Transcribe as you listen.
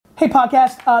Hey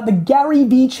podcast, the Gary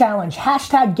V Challenge,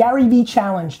 hashtag Gary V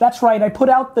Challenge. That's right, I put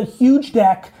out the huge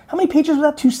deck. How many pages was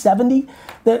that, 270?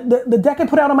 The deck I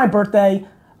put out on my birthday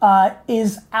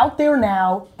is out there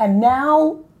now, and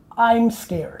now I'm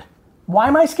scared. Why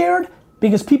am I scared?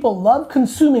 Because people love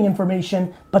consuming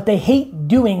information, but they hate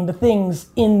doing the things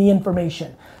in the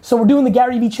information. So we're doing the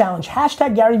Gary V Challenge,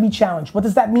 hashtag Gary V Challenge. What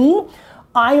does that mean?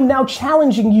 I am now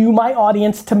challenging you, my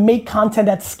audience, to make content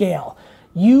at scale.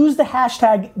 Use the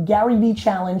hashtag GaryVee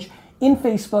Challenge in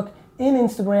Facebook, in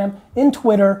Instagram, in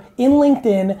Twitter, in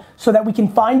LinkedIn, so that we can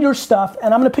find your stuff.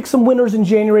 And I'm gonna pick some winners in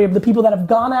January of the people that have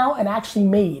gone out and actually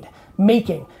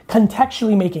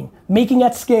contextually making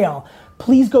at scale.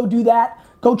 Please go do that.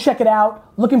 Go check it out.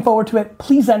 Looking forward to it.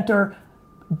 Please enter.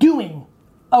 Doing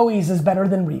always is better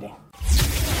than reading.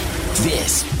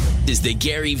 This is the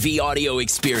Gary V Audio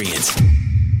Experience.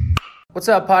 What's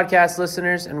up, podcast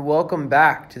listeners, and welcome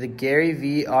back to the Gary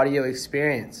V Audio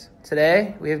Experience.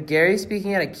 Today, we have Gary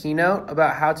speaking at a keynote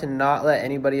about how to not let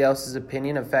anybody else's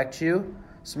opinion affect you.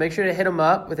 So make sure to hit him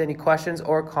up with any questions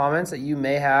or comments that you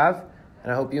may have,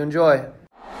 and I hope you enjoy.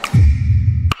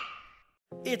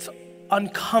 It's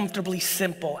uncomfortably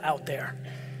simple out there,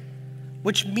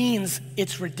 which means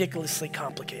it's ridiculously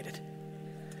complicated.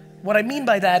 What I mean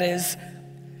by that is,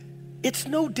 it's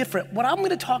no different. What I'm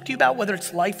gonna talk to you about, whether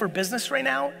it's life or business right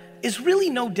now, is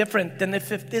really no different than if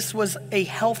this was a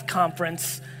health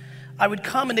conference. I would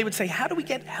come and they would say, how do we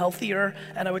get healthier?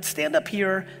 And I would stand up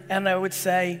here and I would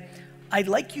say, I'd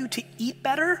like you to eat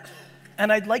better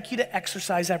and I'd like you to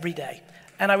exercise every day.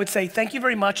 And I would say, thank you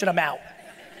very much, and I'm out.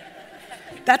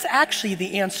 That's actually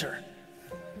the answer.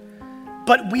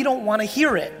 But we don't wanna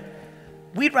hear it.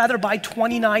 We'd rather buy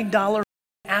 $29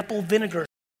 apple vinegar.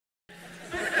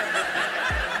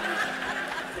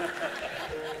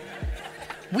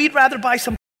 We'd rather buy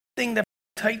something that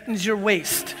tightens your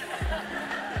waist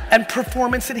and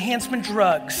performance enhancement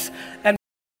drugs and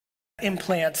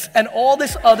implants and all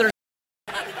this other.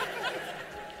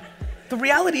 The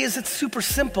reality is it's super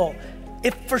simple.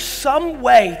 If for some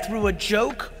way, through a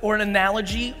joke or an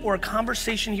analogy or a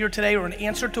conversation here today or an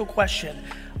answer to a question,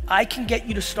 I can get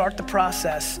you to start the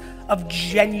process of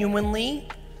genuinely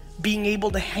being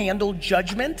able to handle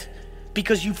judgment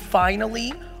because you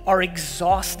finally are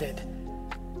exhausted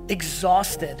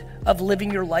of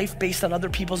living your life based on other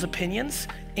people's opinions,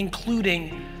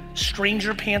 including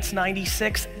Stranger Pants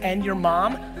 96 and your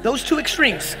mom, those two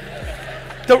extremes.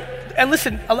 And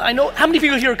listen, I know, how many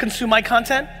people here consume my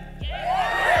content?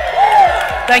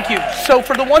 Thank you. So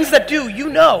for the ones that do, you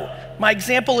know, my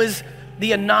example is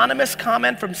the anonymous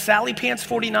comment from Sally Pants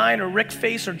 49 or Rick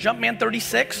Face or Jumpman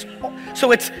 36.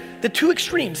 So it's the two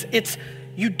extremes. It's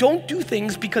you don't do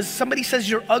things because somebody says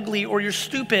you're ugly or you're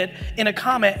stupid in a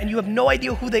comment and you have no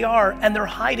idea who they are and they're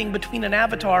hiding between an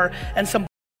avatar and some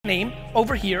name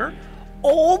over here,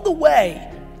 all the way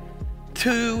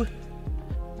to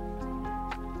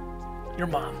your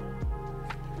mom.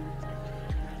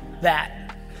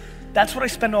 That's what I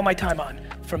spend all my time on.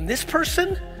 From this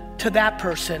person to that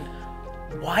person,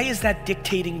 why is that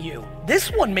dictating you? This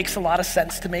one makes a lot of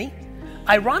sense to me.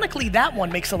 Ironically, that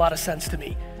one makes a lot of sense to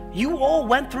me. You all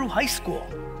went through high school.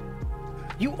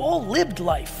 You all lived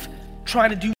life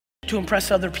trying to do to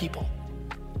impress other people.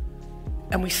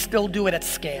 And we still do it at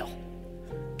scale.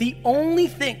 The only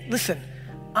thing, listen,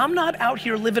 I'm not out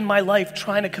here living my life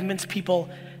trying to convince people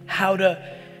how to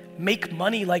make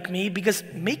money like me, because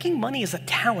making money is a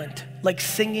talent, like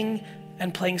singing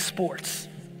and playing sports.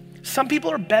 Some people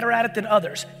are better at it than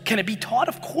others. Can it be taught?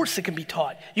 Of course it can be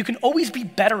taught. You can always be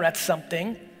better at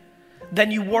something than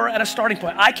you were at a starting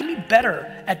point. I can be better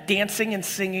at dancing and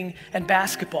singing and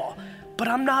basketball, but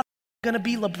I'm not gonna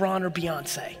be LeBron or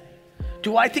Beyonce.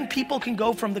 Do I think people can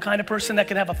go from the kind of person that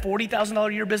can have a $40,000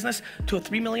 a year business to a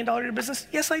 $3 million a year business?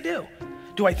 Yes, I do.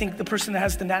 Do I think the person that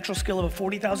has the natural skill of a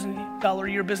 $40,000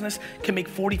 a year business can make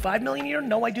 $45 million a year?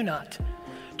 No, I do not.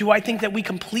 Do I think that we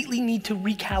completely need to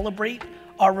recalibrate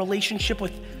our relationship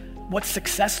with what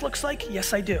success looks like?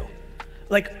 Yes, I do.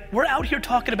 Like, we're out here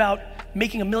talking about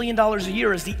making $1 million a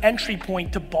year as the entry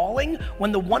point to balling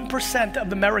when the 1%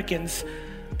 of Americans,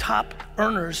 top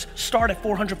earners, start at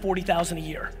 $440,000 a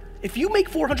year. If you make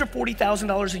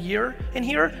 $440,000 a year in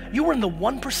here, you are in the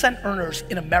 1% earners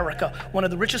in America, one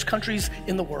of the richest countries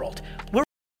in the world. We're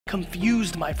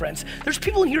confused, my friends. There's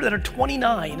people in here that are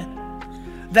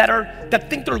 29 that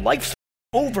think their life's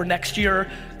over next year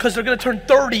because they're gonna turn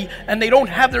 30 and they don't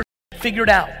have their figured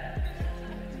out.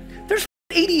 There's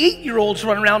 88-year-olds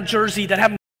running around Jersey that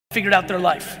haven't figured out their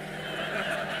life.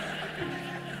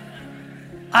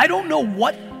 I don't know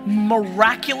what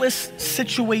miraculous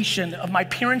situation of my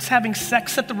parents having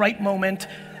sex at the right moment,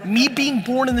 me being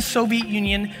born in the Soviet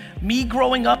Union, me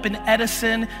growing up in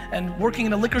Edison and working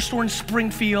in a liquor store in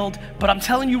Springfield. But I'm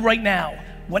telling you right now,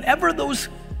 whatever those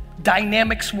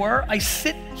dynamics were, I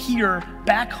sit here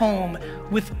back home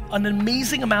with an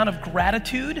amazing amount of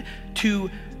gratitude to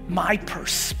my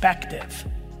perspective.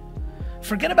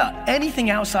 Forget about anything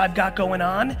else I've got going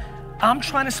on. I'm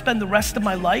trying to spend the rest of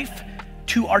my life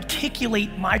to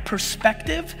articulate my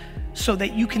perspective so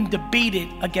that you can debate it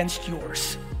against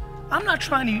yours. I'm not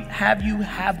trying to have you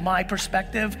have my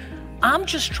perspective. I'm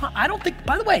just trying, I don't think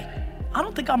I'm right. I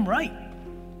don't think I'm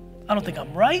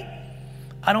right.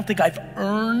 I don't think I've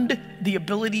earned the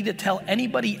ability to tell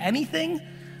anybody anything.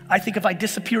 I think if I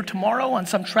disappear tomorrow on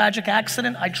some tragic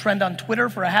accident, I trend on Twitter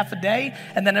for a half a day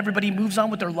and then everybody moves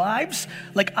on with their lives.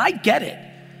 Like, I get it,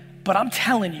 but I'm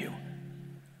telling you,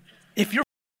 if you're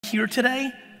here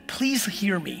today, please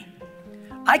hear me.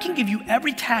 I can give you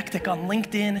every tactic on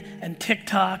LinkedIn and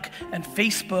TikTok and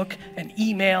Facebook and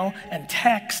email and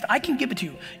text. I can give it to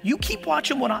you. You keep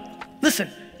watching listen,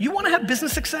 you wanna have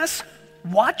business success?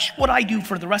 Watch what I do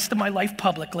for the rest of my life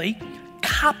publicly,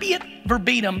 copy it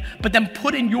verbatim, but then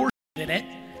put in your in it,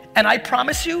 and I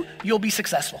promise you, you'll be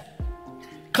successful.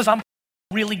 Because I'm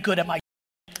really good at my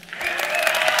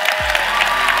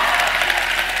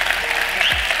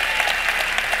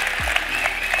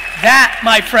That,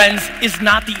 my friends, is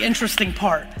not the interesting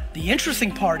part. The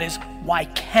interesting part is, why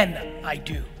can I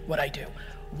do what I do?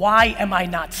 Why am I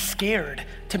not scared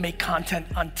to make content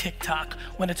on TikTok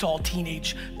when it's all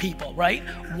teenage people, right?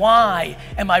 Why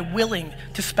am I willing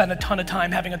to spend a ton of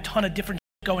time having a ton of different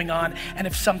going on, and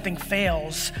if something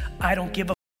fails, I don't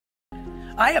give a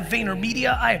I have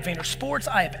VaynerMedia, I have Vayner Sports,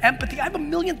 I have empathy, I have a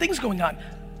million things going on.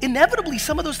 Inevitably,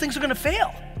 some of those things are gonna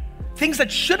fail. Things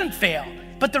that shouldn't fail,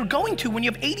 but they're going to. When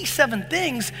you have 87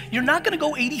 things, you're not gonna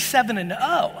go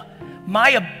 87-0. My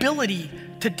ability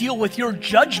to deal with your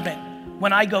judgment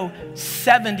when I go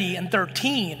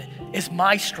 70-13 is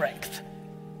my strength.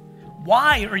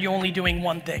 Why are you only doing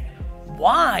one thing?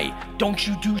 Why don't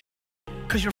you do?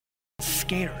 Because you're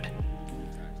scared.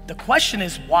 The question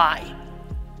is why?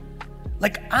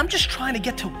 Like, I'm just trying to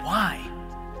get to why.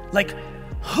 Like,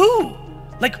 who?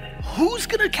 Like, who's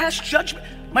gonna cast judgment?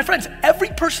 My friends, every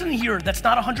person here that's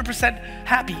not 100%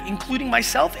 happy, including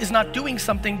myself, is not doing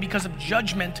something because of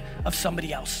judgment of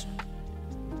somebody else.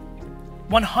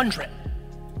 100.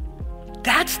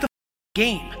 That's the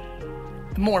game.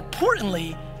 More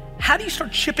importantly, how do you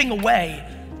start chipping away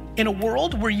in a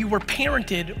world where you were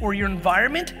parented or your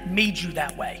environment made you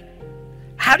that way?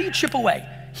 How do you chip away?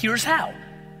 Here's how.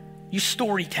 You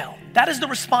storytell. That is the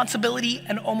responsibility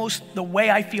and almost the way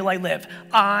I feel I live.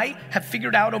 I have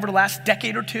figured out over the last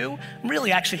decade or two,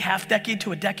 really actually half decade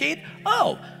to a decade,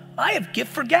 I have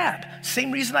gift for gab. Same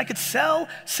reason I could sell,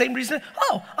 same reason,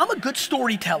 I'm a good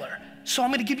storyteller. So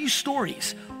I'm gonna give you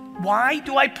stories. Why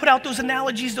do I put out those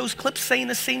analogies, those clips saying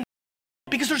the same?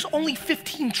 Because there's only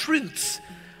 15 truths.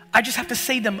 I just have to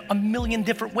say them a million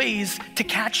different ways to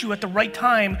catch you at the right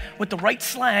time with the right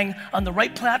slang on the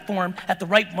right platform at the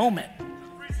right moment.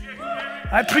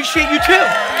 I appreciate you too.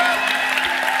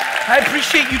 I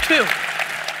appreciate you too.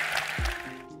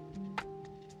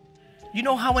 You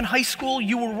know how in high school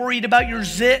you were worried about your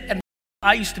zit? And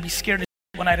I used to be scared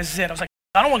when I had a zit. I was like,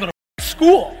 I don't want to go to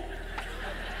school.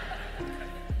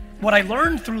 What I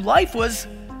learned through life was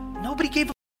nobody gave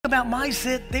a about my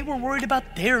zit. They were worried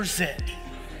about their zit.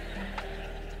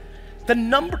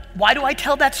 Why do I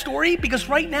tell that story? Because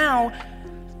right now,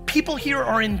 people here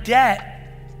are in debt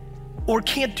or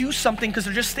can't do something because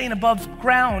they're just staying above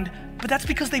ground, but that's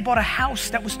because they bought a house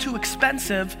that was too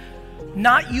expensive,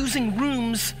 not using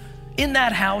rooms in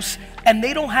that house, and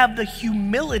they don't have the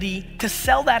humility to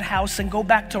sell that house and go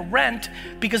back to rent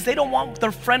because they don't want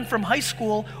their friend from high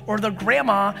school or their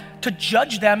grandma to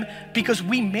judge them because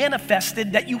we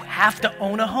manifested that you have to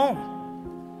own a home.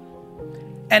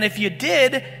 And if you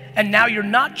did, and now you're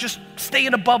not just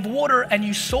staying above water and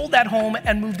you sold that home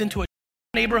and moved into a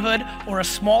neighborhood or a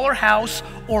smaller house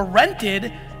or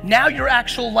rented, now your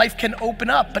actual life can open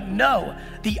up. But no,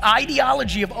 the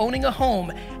ideology of owning a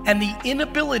home and the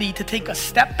inability to take a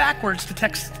step backwards to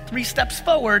take 3 steps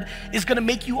forward is gonna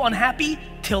make you unhappy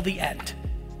till the end.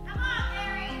 Come on,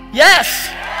 Gary. Yes.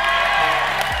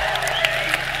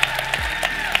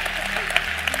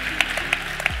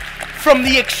 From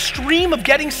the extreme of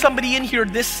getting somebody in here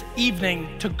this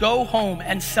evening to go home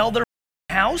and sell their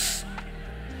house,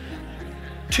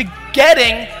 to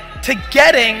getting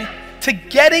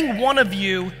one of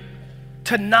you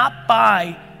to not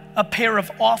buy a pair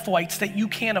of Off-Whites that you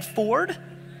can't afford,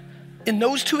 in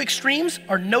those 2 extremes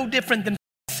are no different than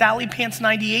Sally Pants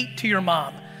 98 to your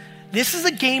mom. This is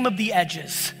a game of the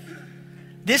edges.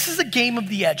 This is a game of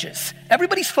the edges.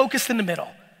 Everybody's focused in the middle.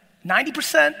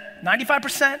 90%,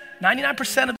 95%,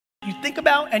 99% of you think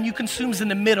about and you consume is in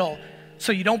the middle,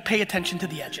 so you don't pay attention to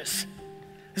the edges.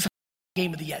 This is a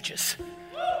game of the edges.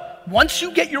 Once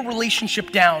you get your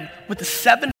relationship down with the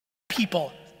 7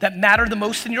 people that matter the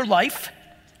most in your life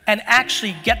and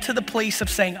actually get to the place of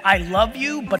saying, I love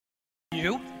you, but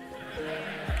you.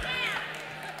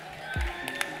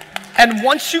 And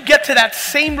once you get to that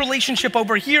same relationship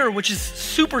over here, which is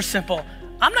super simple,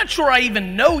 I'm not sure I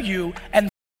even know you, and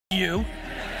you.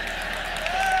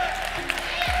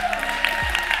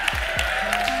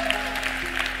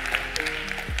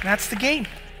 That's the game.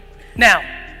 Now,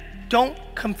 don't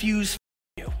confuse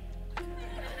you.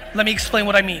 Let me explain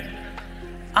what I mean.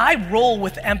 I roll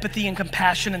with empathy and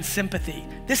compassion and sympathy.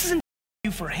 This isn't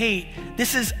you for hate.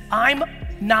 This is I'm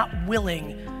not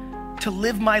willing to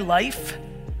live my life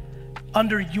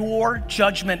under your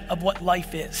judgment of what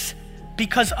life is.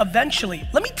 Because eventually,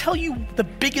 let me tell you the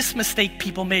biggest mistake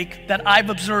people make that I've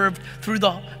observed through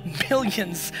the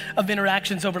millions of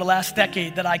interactions over the last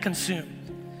decade that I consume.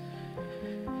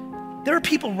 There are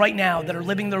people right now that are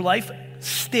living their life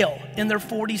still in their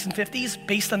 40s and 50s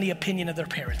based on the opinion of their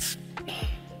parents.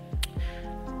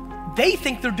 They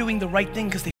think they're doing the right thing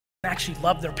because they actually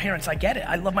love their parents. I get it.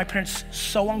 I love my parents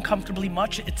so uncomfortably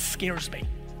much, it scares me.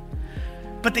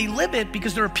 But they live it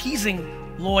because they're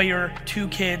appeasing lawyer, 2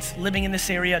 kids, living in this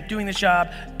area, doing this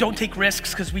job. Don't take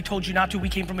risks because we told you not to. We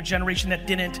came from a generation that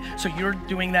didn't, so you're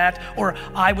doing that. Or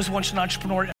I was once an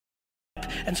entrepreneur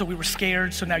and so we were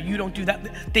scared, so now you don't do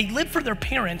that. They live for their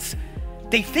parents.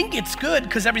 They think it's good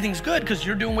because everything's good because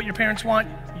you're doing what your parents want.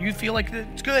 You feel like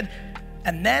it's good.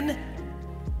 And then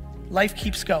life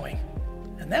keeps going.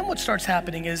 And then what starts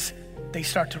happening is they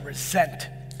start to resent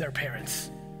their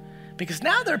parents. Because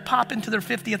now they're popping to their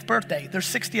 50th birthday, their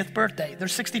 60th birthday, their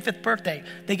 65th birthday.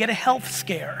 They get a health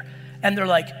scare and they're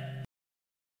like,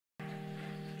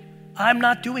 I'm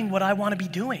not doing what I want to be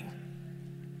doing.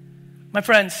 My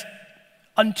friends,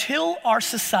 until our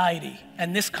society,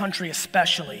 and this country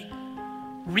especially,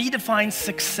 redefines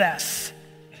success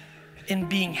in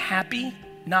being happy,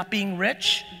 not being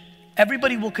rich,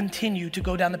 everybody will continue to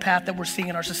go down the path that we're seeing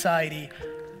in our society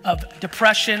of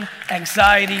depression,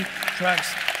 anxiety,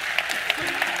 drugs.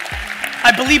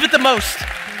 I believe it the most.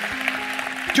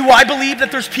 Do I believe that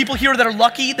there's people here that are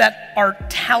lucky, that are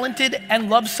talented and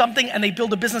love something and they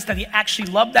build a business that they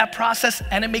actually love that process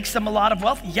and it makes them a lot of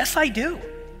wealth? Yes, I do.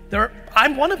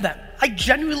 I'm one of them. I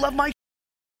genuinely love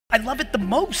I love it the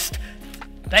most.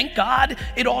 Thank God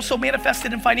it also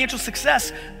manifested in financial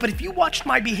success. But if you watched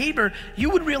my behavior, you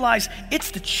would realize it's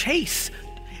the chase.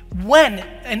 When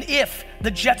and if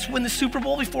the Jets win the Super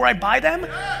Bowl before I buy them,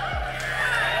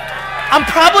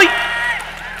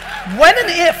 when and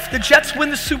if the Jets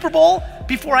win the Super Bowl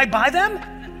before I buy them,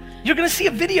 you're gonna see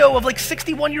a video of like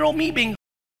 61-year-old me being,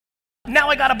 now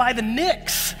I gotta buy the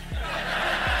Knicks.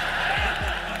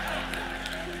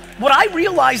 What I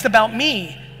realized about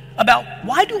me, about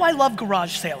why do I love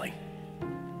garage sailing?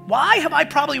 Why have I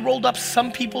probably rolled up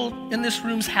some people in this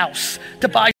room's house to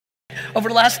buy over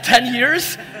the last 10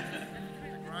 years?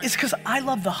 Is because I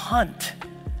love the hunt.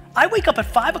 I wake up at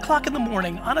 5 o'clock in the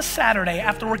morning on a Saturday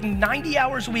after working 90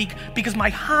 hours a week because my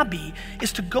hobby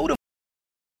is to go to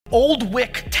Old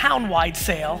Wick Townwide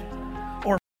sale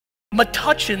or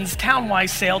Metuchen's Townwide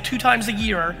sale 2 times a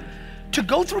year to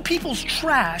go through people's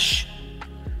trash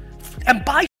and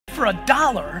buy for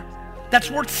 $1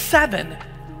 that's worth $7,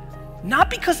 not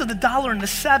because of the $1 and the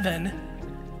 $7,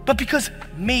 but because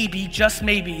maybe, just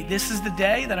maybe, this is the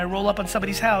day that I roll up on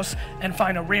somebody's house and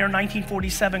find a rare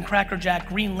 1947 Cracker Jack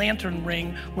Green Lantern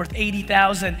ring worth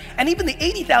 $80,000. And even the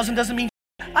 $80,000 doesn't mean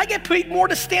I get paid more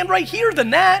to stand right here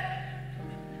than that.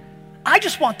 I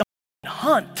just want the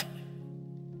hunt.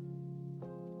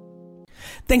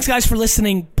 Thanks, guys, for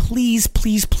listening. Please,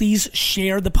 please, please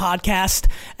share the podcast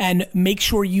and make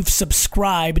sure you've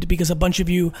subscribed because a bunch of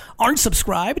you aren't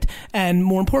subscribed. And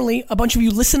more importantly, a bunch of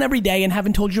you listen every day and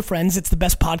haven't told your friends it's the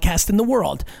best podcast in the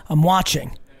world. I'm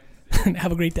watching.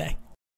 Have a great day.